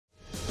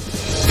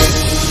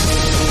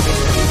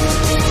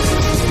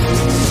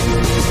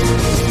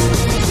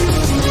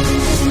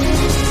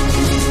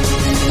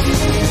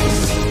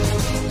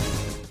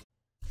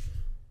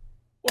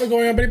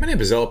going on, buddy? My name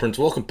is ZealetPrince.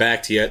 Welcome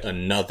back to yet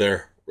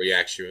another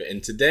reaction.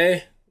 And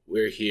today,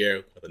 we're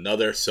here with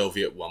another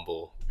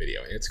SovietWomble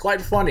video. And it's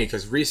quite funny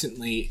because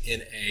recently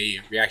in a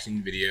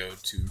reaction video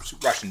to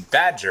Russian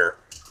Badger,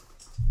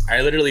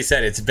 I literally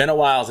said it's been a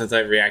while since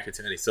I've reacted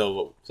to any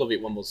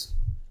SovietWomble's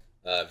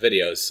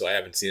videos, so I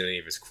haven't seen any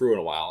of his crew in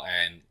a while.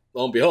 And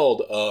lo and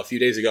behold, a few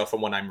days ago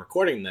from when I'm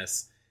recording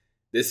this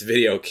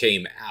video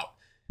came out.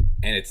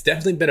 And it's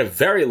definitely been a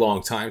very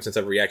long time since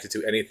I've reacted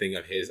to anything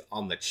of his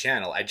on the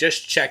channel. I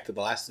just checked that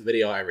the last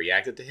video I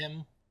reacted to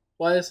him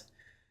was,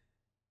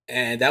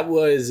 and that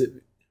was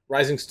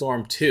Rising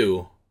Storm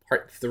 2,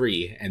 Part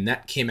 3, and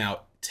that came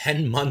out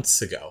 10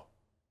 months ago.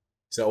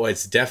 So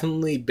it's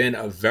definitely been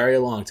a very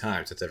long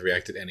time since I've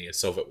reacted to any of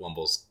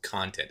SovietWomble's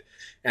content.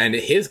 And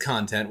his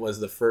content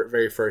was the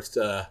very first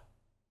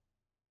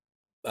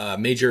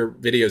major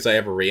videos I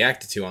ever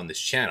reacted to on this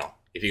channel,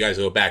 if you guys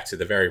go back to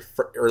the very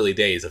early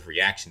days of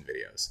reaction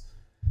videos.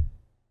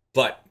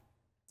 But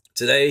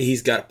today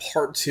he's got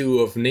part 2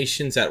 of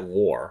Nations at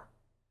War.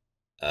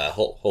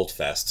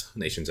 Holdfast,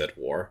 Nations at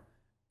War.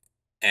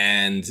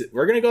 And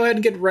we're going to go ahead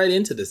and get right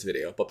into this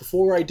video. But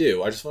before I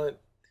do, I just want to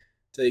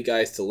tell you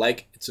guys to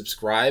like and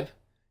subscribe.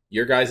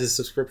 Your guys'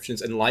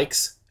 subscriptions and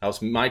likes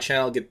helps my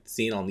channel get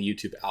seen on the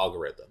YouTube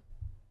algorithm.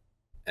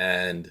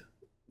 And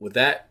with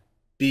that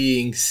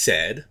being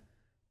said,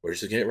 we're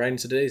just going to get right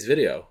into today's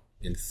video.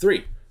 In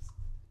 3,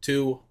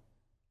 2,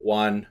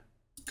 1,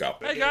 go.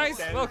 Hey guys,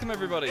 welcome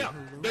everybody.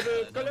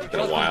 Been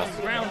a while.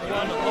 Round 1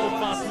 of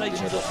Holdfast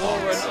Nations at War,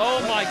 and oh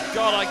my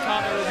god, I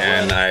can't remember.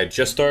 And I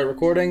just started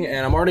recording,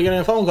 and I'm already getting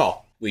a phone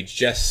call. We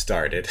just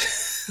started,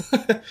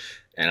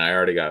 and I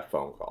already got a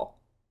phone call.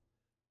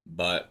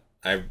 But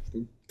I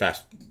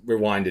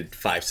rewinded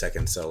 5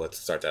 seconds, so let's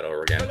start that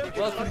over again.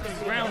 Welcome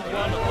to round 1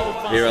 of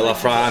Holdfast Viva la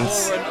Nations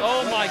France. at War, and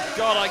oh my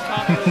god, I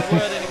can't remember the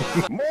word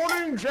anymore.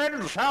 Morning,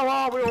 gents. How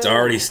are we all? It's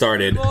already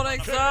started.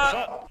 Morning,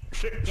 sir.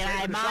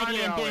 G'day,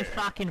 matey, I'm doing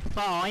fucking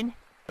fine.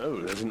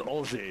 Oh, there's an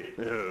Aussie.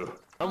 Oh.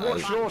 And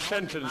what's your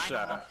sentence,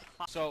 sir?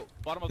 So,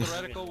 bottom of the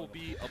reticle will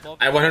be above.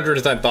 I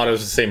 100% thought it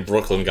was the same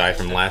Brooklyn guy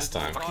from last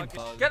time.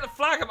 Get the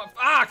flag up.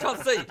 Ah, I can't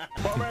see.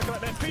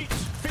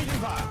 Feet in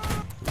fire.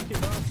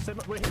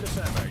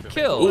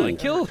 Kill. Ooh. I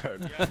killed.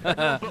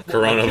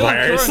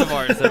 Coronavirus.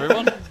 Coronavirus,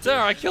 everyone. Sir,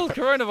 I killed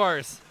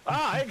coronavirus.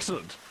 Ah,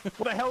 excellent.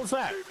 What the hell's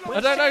that? I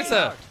don't know,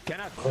 sir.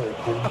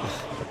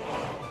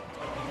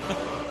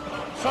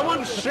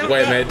 Someone shoot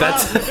Wait a that minute,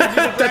 that's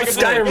bastard. that's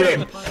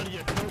Skyrim.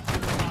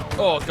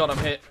 Oh god, I'm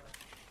hit.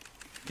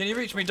 Can you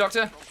reach me,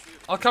 doctor?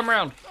 I'll come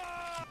round.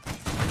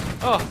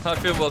 Oh, I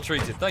feel well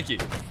treated. Thank you.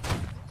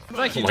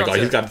 Thank you, Oh my doctor. god,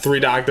 he's got 3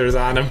 doctors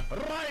on him.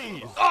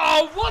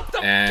 Oh, what the?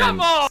 Come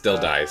And on! still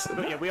dies.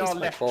 Yeah, we are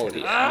left.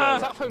 Quality.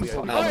 Ah,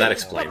 Oh, that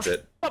explains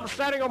it. I'm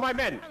standing on my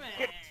men.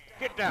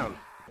 Get down.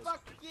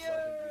 Fuck you!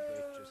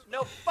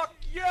 No, fuck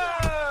you!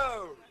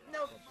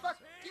 No, fuck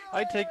you!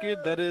 I take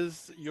it that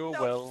is your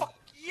well. Fuck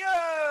you!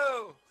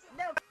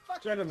 No,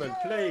 fuck Gentlemen,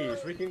 please,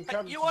 we can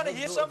come. you! You wanna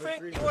hear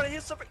something? You wanna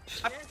hear something?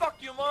 I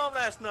fucked your mom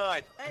last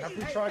night! Have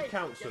we tried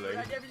counselling?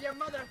 Your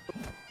mother!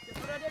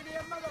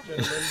 Your mother!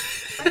 Gentlemen.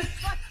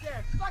 Fuck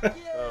you! Fuck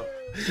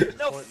you!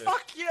 No,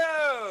 fuck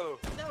you!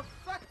 No,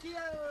 fuck you!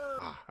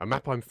 A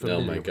map I'm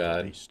familiar Oh my with, god.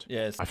 at least.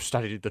 yes. I've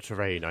studied the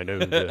terrain. I know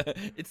the.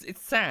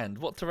 It's sand.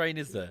 What terrain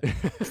is there?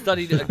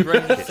 Studied a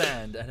grain of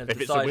sand and have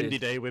If it's a decided. windy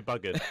day, we're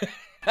buggered.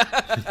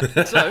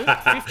 So,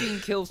 15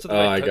 kills to the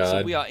Oh my red coat, so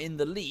God. we are in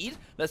the lead.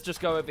 Let's just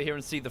go over here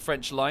and see the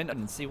French line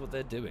and see what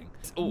they're doing.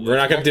 Ooh, We're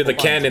not gonna do the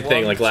multiple lines. cannon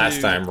thing 1, like last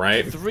 2, time,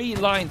 right? 3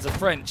 lines of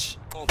French.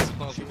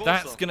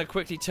 That's gonna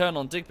quickly turn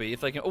on Digby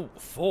if they can. Oh,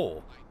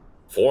 4.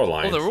 4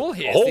 lines. Oh, they're all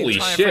here. It's Holy the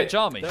entire shit. French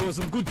army. That was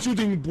some good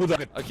shooting,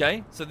 Buddha.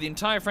 Okay, so the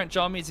entire French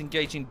army is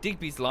engaging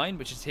Digby's line,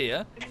 which is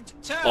here.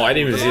 Oh, I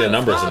didn't even see the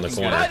numbers in the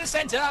corner. Right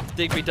center!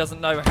 Digby doesn't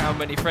know how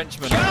many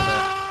Frenchmen are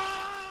there.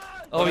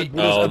 Oh,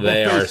 Oh,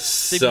 they are Digby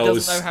so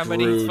doesn't know how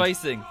many he's screwed.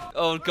 facing.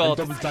 Oh god,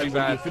 this is too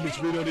bad. Finish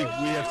reloading.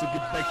 We have to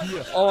get back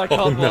here. Oh, I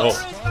can't no. watch.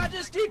 His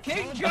Majesty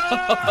King George!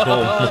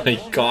 Oh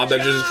my god, they're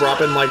just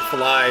dropping like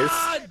flies.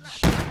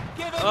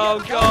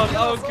 Oh god,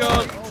 oh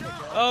god.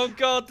 Oh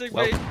god,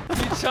 Digby.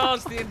 You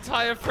charged the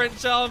entire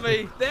French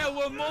army. There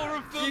were more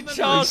of them. You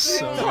charged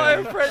the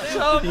entire French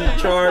army.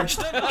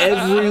 Charged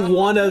every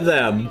one of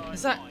them.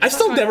 Is that, I've is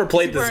still that guy- never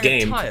played is he this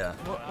wearing a game. Tire?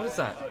 What is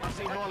that?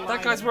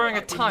 That guy's wearing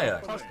a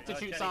tire.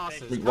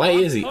 Why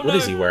is he? Oh, What no.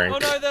 is he wearing? Oh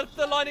no,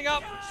 they're lining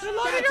up. They're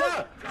lining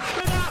up.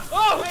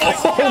 Oh,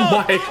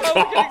 Oh my Oh, god.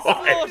 we're getting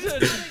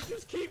slaughtered.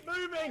 Just keep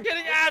moving.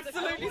 Getting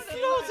absolutely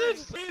slaughtered.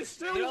 We're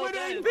still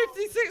winning.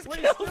 56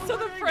 kills to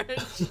the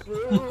French.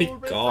 Oh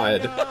my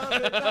god.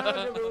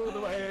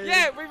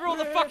 Yeah, we rule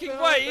the fucking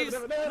waves,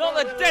 not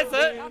the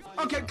desert.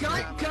 Okay, can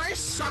I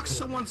suck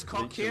someone's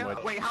cock here?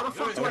 Wait, how the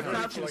fuck do I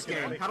crouch in this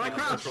game? How do I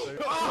crouch?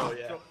 Oh,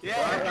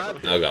 yeah.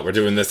 Oh god, we're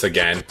doing this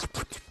again.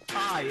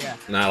 Ah, yeah.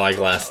 Not like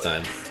last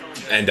time.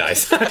 And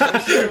dice.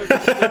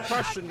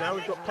 Prussian now.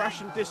 We've got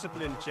Prussian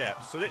discipline,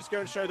 chaps. So let's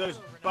go and show those.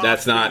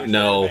 That's not-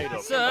 no.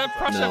 Sir,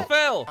 Prussia No.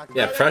 fell.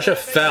 Yeah, Prussia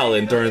fell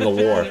during the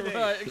war.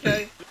 Right,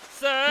 okay.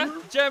 Sir,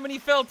 Germany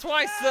fell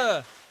twice,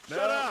 sir. Shut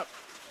up!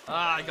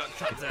 Ah, I got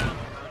cut down.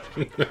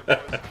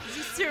 Is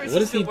he seriously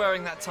What is still he-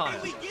 wearing that tile?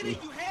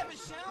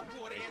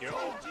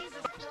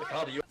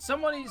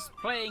 Someone is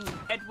playing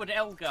Edward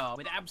Elgar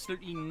with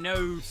absolutely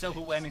no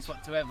self-awareness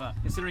whatsoever,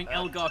 considering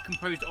Elgar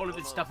composed all of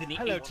his stuff in the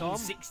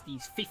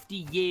 1860s, 50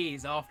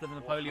 years after the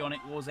Napoleonic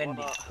Wars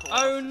ended.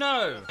 Oh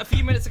no! A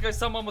few minutes ago,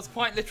 someone was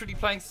quite literally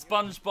playing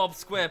SpongeBob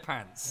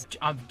SquarePants.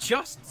 I'm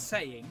just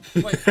saying.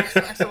 Wait,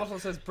 Axolotl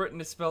says Britain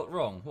is spelt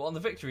wrong. What, on the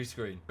victory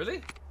screen?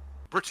 Really?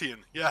 Britian,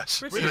 yes.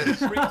 Britian.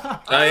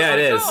 Oh yeah, it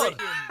is.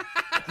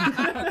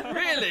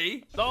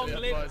 Really? Long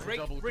live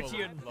Great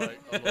Britain.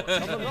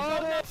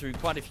 Through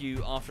quite a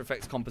few After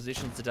Effects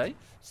compositions today,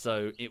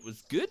 so it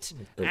was good.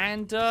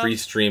 And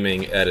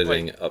Pre-streaming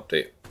editing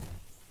update.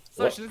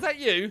 Social, is that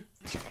you?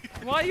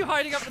 Why are you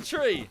hiding up the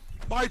tree?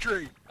 My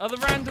tree. Are the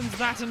randoms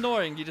that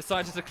annoying you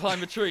decided to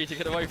climb a tree to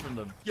get away from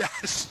them?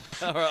 Yes.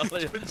 Alright, I'll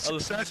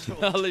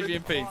leave you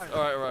in peace. fine.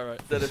 Alright.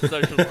 Instead of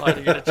Social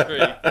hiding in a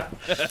tree.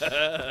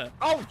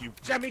 Oh, you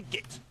jamming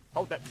git!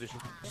 Hold that position.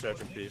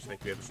 Surgeon, please.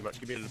 Thank you ever so much.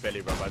 Give me a little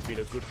belly rub. I've been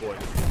a good boy in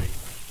this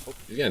movie.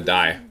 He's gonna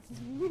die.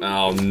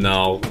 Oh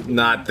no,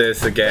 not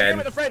this Hey, again.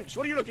 with the French.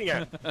 What are you looking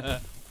at?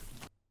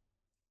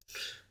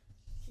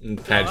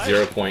 Pad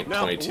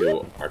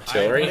 0.22 I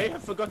artillery. may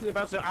have forgotten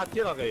about the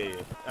artillery.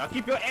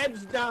 Keep your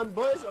heads down,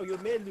 boys, or you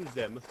may lose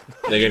them.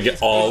 They're gonna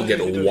all get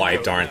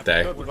wiped, aren't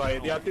they? Don't worry,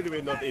 the artillery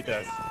will not eat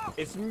us.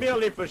 It's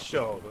merely for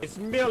show. It's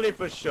merely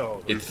for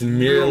show. It's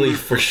merely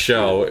for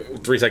show.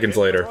 3 seconds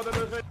later.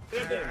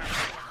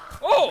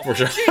 Oh! For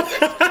sure.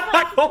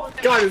 Oh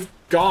god, it's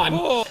gone.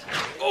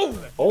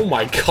 Oh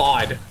my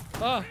god.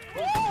 Oh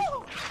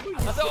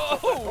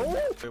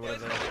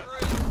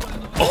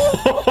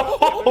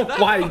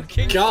Oh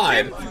my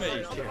god.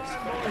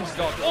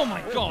 Oh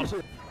my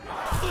god!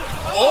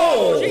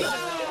 Oh!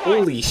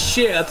 Holy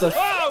shit, that's a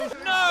Oh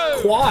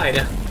no!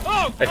 quad.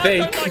 Oh, I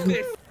think. don't like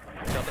this.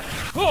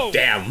 Oh,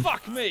 Damn.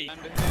 Fuck me!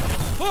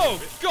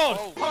 Oh god!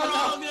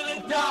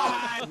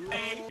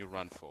 You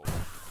run for.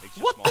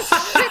 What the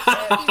shit?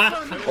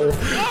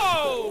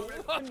 Oh,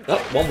 Oh!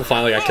 Womble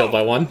finally got killed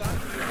by one.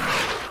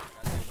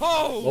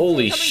 Oh!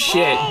 Holy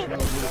shit.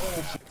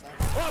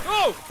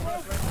 Oh!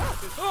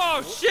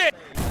 Oh shit!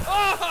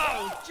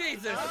 Oh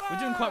Jesus! We're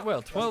doing quite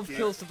well. 12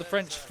 kills to the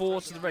French,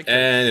 4 to the regular.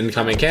 And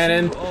incoming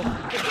cannon. What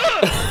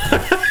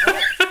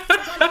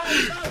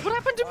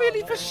happened to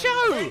merely for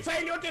show?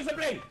 Maintain your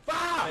discipline!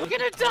 We're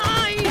gonna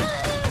die!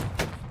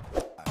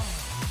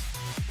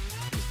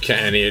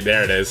 Cannon,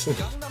 there it is.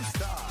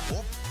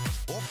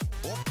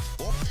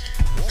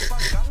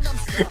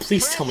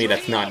 Please tell me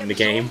that's not in the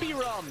game.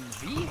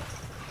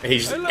 He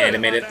just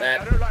animated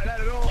that.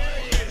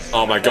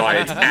 Oh my god,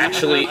 it's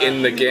actually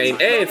in the game.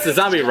 Hey, it's the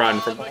zombie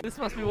run from This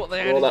must be what they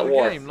added World to at the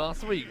War. game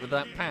last week with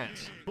that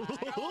patch.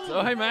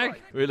 So, hey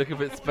Mag, we look a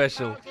bit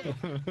special.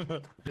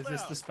 Is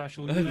this the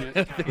special unit?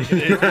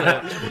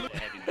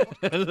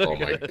 Oh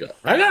my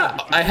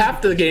god. I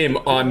have the game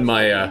on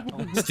my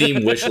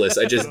Steam wish list.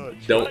 I just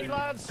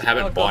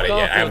haven't bought it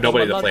yet. I have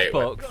nobody to play it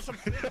with.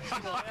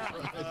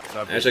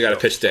 I actually got to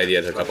pitch the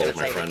idea to a couple of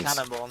my friends.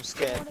 Cannonball, I'm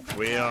scared.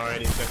 We are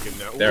any second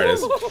now. There it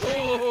is.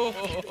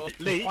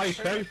 Lee,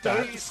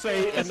 don't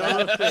say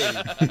another thing.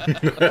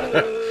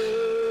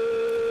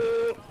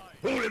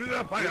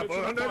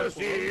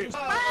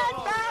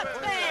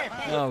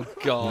 Oh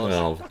god.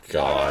 Oh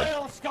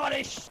god.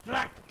 Scottish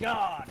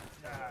blackguard.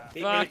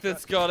 Fuck the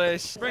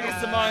Scottish. Bring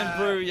us some Iron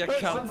Brew, you Put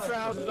some cunts.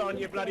 trousers on,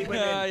 you bloody women.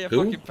 Yeah, you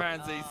Who? fucking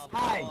pansies.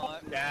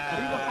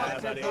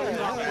 Bloody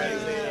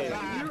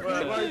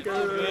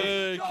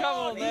Hey, come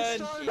on then.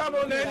 Come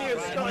on then, you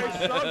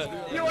Scottish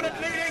sods. You want a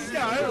bleeding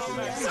go?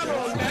 Come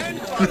on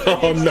then.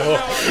 Oh no.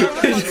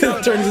 It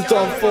just turns into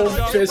a full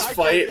fist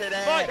fight.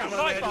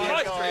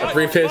 A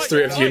brief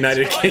history of the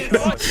United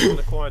Kingdom. An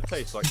acquired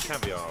taste like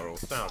caviar or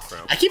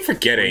sauerkraut. I keep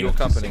forgetting Your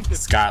company.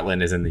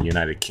 Scotland is in the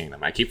United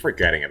Kingdom. I keep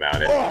forgetting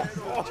about it.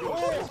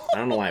 I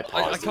don't know why I paused.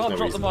 I There's can't no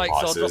drop the reason to mic, so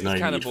pause. I'll drop There's no this need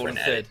cannonball for an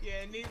instead.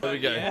 edit. There we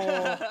go.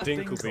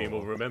 Dinklebeam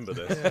will remember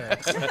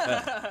this.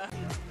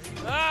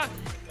 Ah!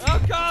 Oh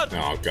god!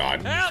 Oh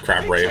god. Help! Crab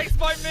Being rave. chased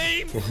by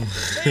memes!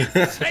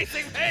 Memes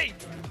chasing me!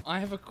 I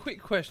have a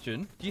quick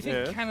question. Do you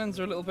think cannons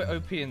are a little bit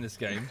OP in this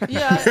game?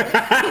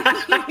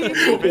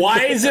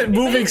 Why is it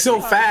moving so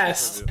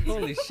fast?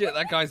 Holy shit,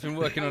 that guy's been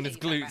working on his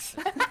glutes.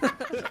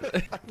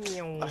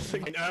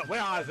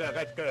 Where are the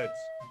red goods?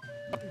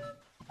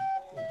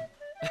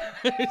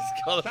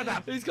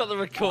 He's got the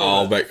record.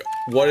 Oh, but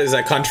what is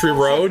that, Country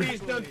Road?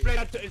 Please don't play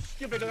that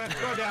stupid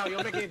throw down.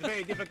 You're making it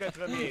very difficult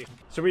for me.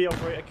 So we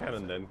operate a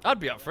cannon then? I'd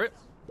be up for it.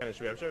 Cannon,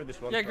 should we have show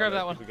this one? Yeah, grab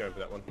that one. We go for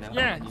that one.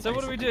 Yeah, so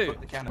what do we do?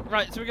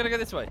 Right, so we're gonna go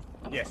this way.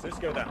 Yes, let's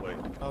go that way.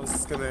 Oh, this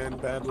is gonna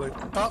end badly.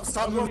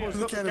 Stop moving to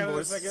the cannon,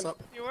 boys.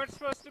 Stop. You weren't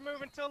supposed to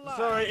move until live.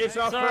 Sorry, it's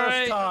our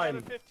first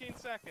time. 15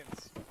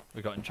 seconds.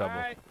 We got in trouble.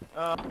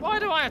 Why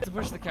do I have to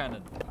push the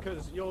cannon?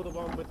 Because you're the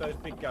one with those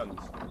big guns.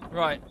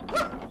 Right.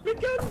 Big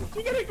guns!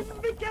 You get it from the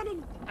big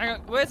cannon! Hang on,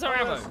 where's our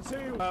ammo? That's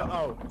two.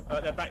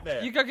 They're back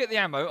there. You go get the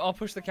ammo, I'll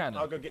push the I'll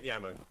cannon. go get the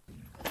ammo.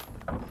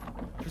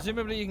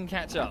 Presumably you can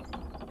catch up.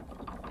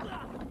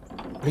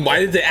 Why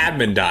did the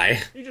admin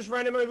die? You just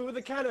ran him over with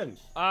a cannon.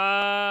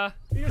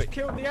 You just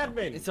killed the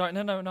admin. It's alright.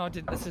 No, I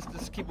didn't. Let's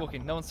just keep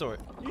walking. No one saw it.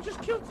 You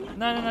just killed the.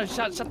 No.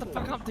 Shut the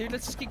fuck up, dude.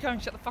 Let's just keep going.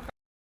 Shut the fuck up.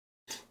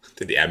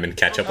 Did the admin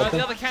catch up with The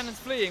him? other cannon's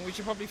fleeing. We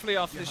should probably flee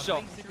after this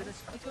shot.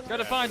 Go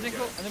to fire,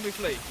 Dinkle, and then we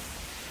flee.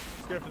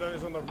 Let's go for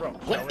those on the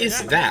rock. What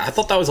is that? I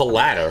thought that was a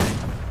ladder.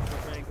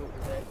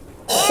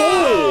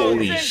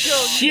 Holy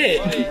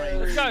shit!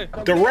 Let's go.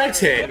 Direct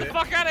Get the hit.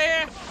 fuck out of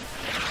here.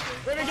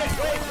 Let me do it.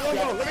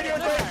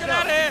 Get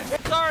out of here.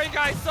 Sorry,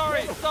 guys.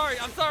 Sorry.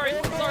 I'm sorry,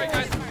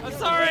 guys. I'm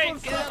sorry. I'm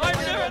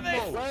doing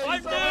this.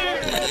 I'm doing.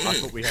 I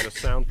thought we had a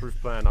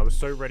soundproof plan. I was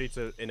so ready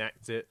to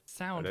enact it.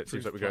 And it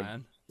seems like we're going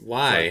plan.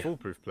 Why?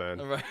 foolproof plan.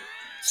 Right.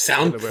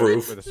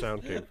 Soundproof. Where the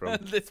sound came from.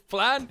 This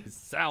plan is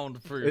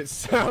soundproof. It's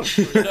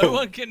soundproof. No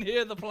one can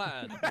hear the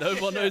plan. No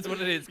one knows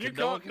what it is. You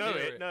No one can't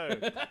can know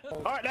hear it. No.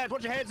 All right, lads.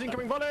 Watch your heads.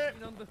 Incoming volley.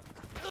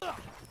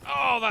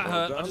 Oh, that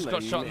hurt. I just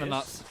got shot in the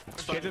nuts.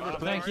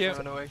 Thank you.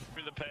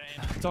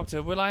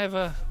 Doctor, will I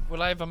ever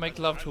make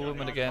love to a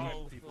woman again?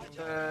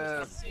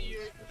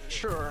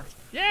 Sure.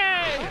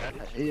 Yay!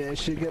 Yeah,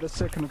 she'll get a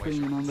second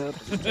opinion on that.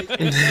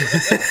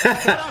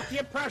 Shut up,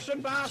 you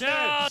Prussian bastard!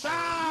 Shut!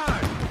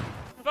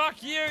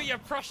 Fuck you, you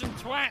Prussian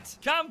twat!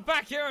 Come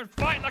back here and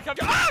fight like a.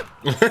 Ah!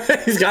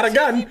 He's got a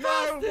gun.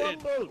 No,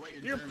 Womble!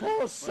 You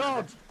poor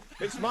sod!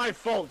 It's my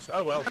fault.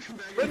 Oh well.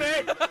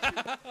 Renee!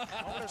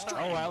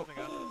 Oh well.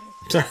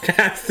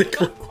 Sarcastic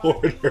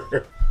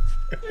recorder.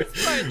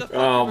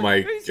 Oh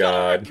my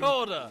god.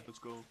 Let's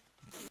go.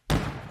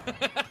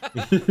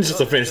 Just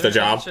to finish the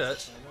job.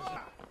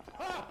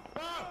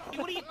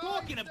 What are you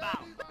talking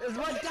about?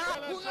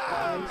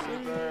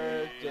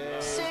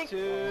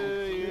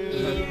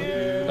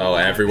 Oh,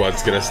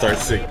 everyone's gonna start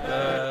singing.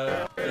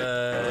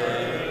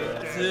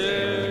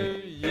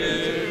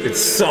 It's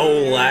so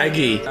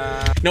laggy.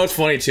 You know, it's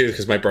funny too,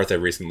 because my birthday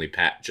recently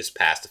just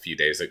passed a few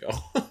days ago.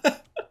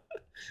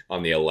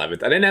 On the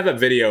 11th. I didn't have a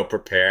video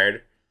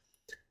prepared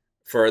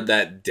for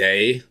that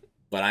day,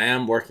 but I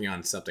am working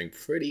on something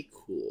pretty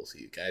cool, so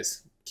you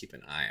guys keep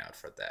an eye out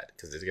for that,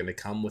 because it's going to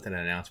come with an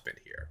announcement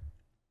here.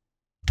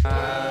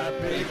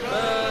 Happy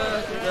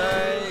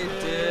birthday,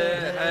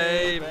 dear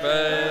hay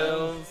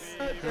bales.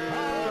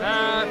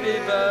 Happy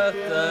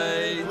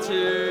birthday to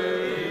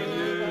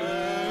you.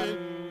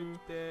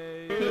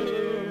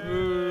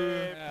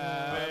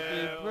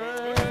 Happy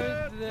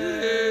birthday.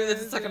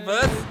 There's a second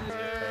verse.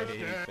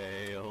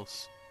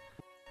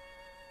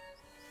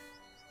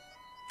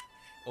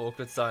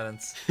 Awkward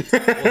silence. All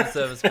the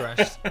servers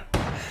crashed.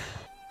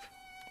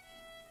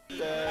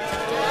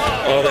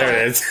 Oh, there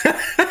it is.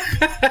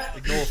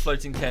 Ignore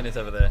floating Kenneth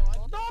over there.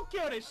 Don't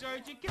kill this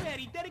surgeon. Come here.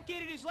 He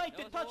dedicated his life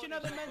to touch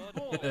another man's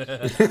balls.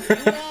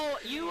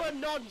 You are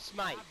nonce,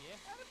 mate.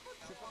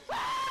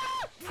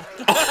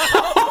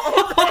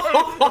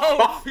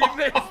 Oh, you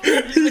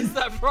missed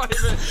that private.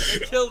 You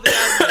killed the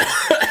admin.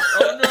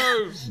 Oh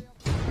no.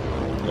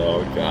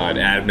 Oh god,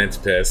 admin's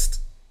pissed.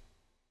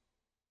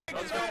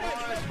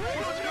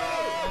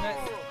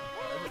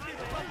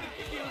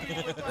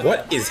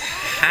 What is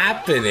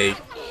happening?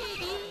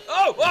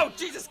 Oh,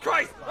 Jesus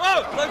Christ!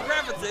 Oh, no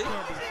gravity!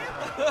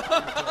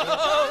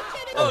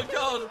 Oh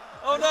god!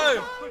 Oh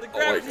no! The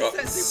gravity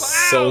sets you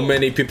So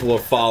many people are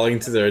falling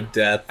to their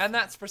death. And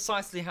that's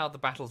precisely how the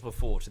battles were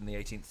fought in the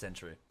 18th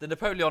century. The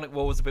Napoleonic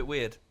War was a bit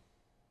weird.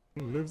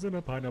 Lives in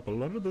a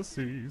pineapple under the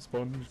sea,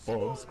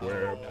 SpongeBob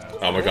SquarePants.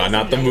 Oh my god,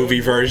 not the movie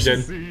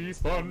version.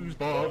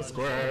 SpongeBob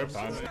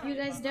SquarePants. You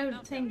guys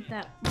don't think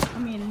that, I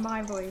mean,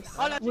 my voice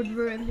would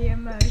ruin the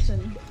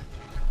immersion?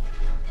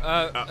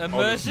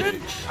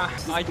 Immersion?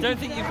 I don't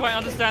think you quite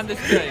understand this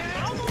game.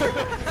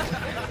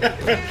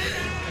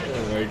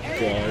 Oh my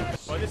god.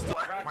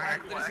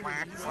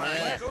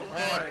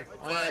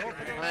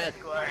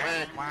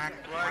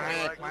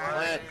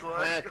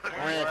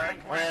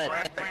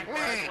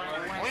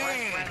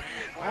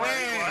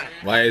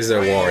 Why is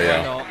there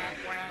Wario?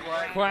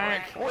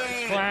 Quack,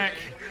 quack,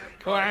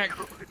 quack.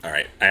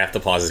 Alright, I have to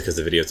pause this because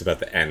the video's about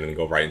to end and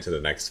go right into the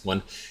next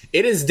one.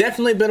 It has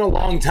definitely been a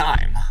long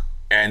time,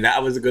 and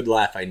that was a good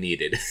laugh I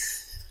needed.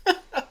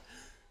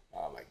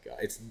 Oh my god,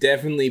 it's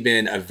definitely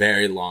been a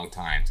very long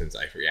time since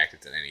I've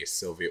reacted to any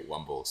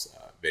SovietWomble's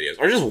videos,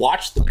 or just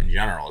watched them in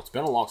general. It's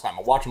been a long time.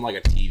 I watch them like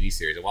a TV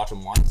series. I watch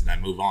them once and I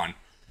move on.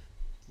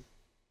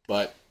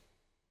 But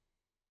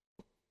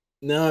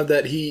now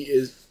that he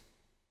is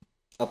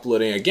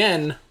uploading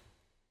again,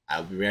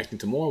 I'll be reacting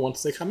to more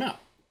once they come out.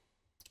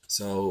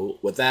 So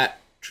with that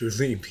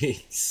truly being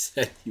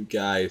said, you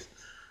guys,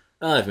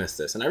 I've missed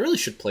this, and I really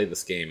should play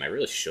this game. I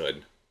really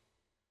should,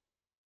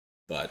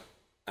 but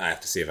I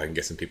have to see if I can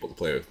get some people to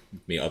play with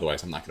me.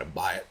 Otherwise, I'm not going to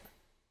buy it.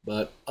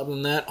 But other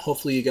than that,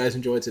 hopefully you guys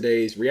enjoyed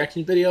today's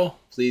reaction video.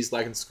 Please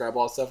like and subscribe,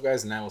 all that stuff,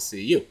 guys, and I will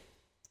see you in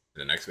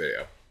the next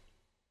video.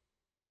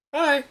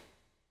 Bye.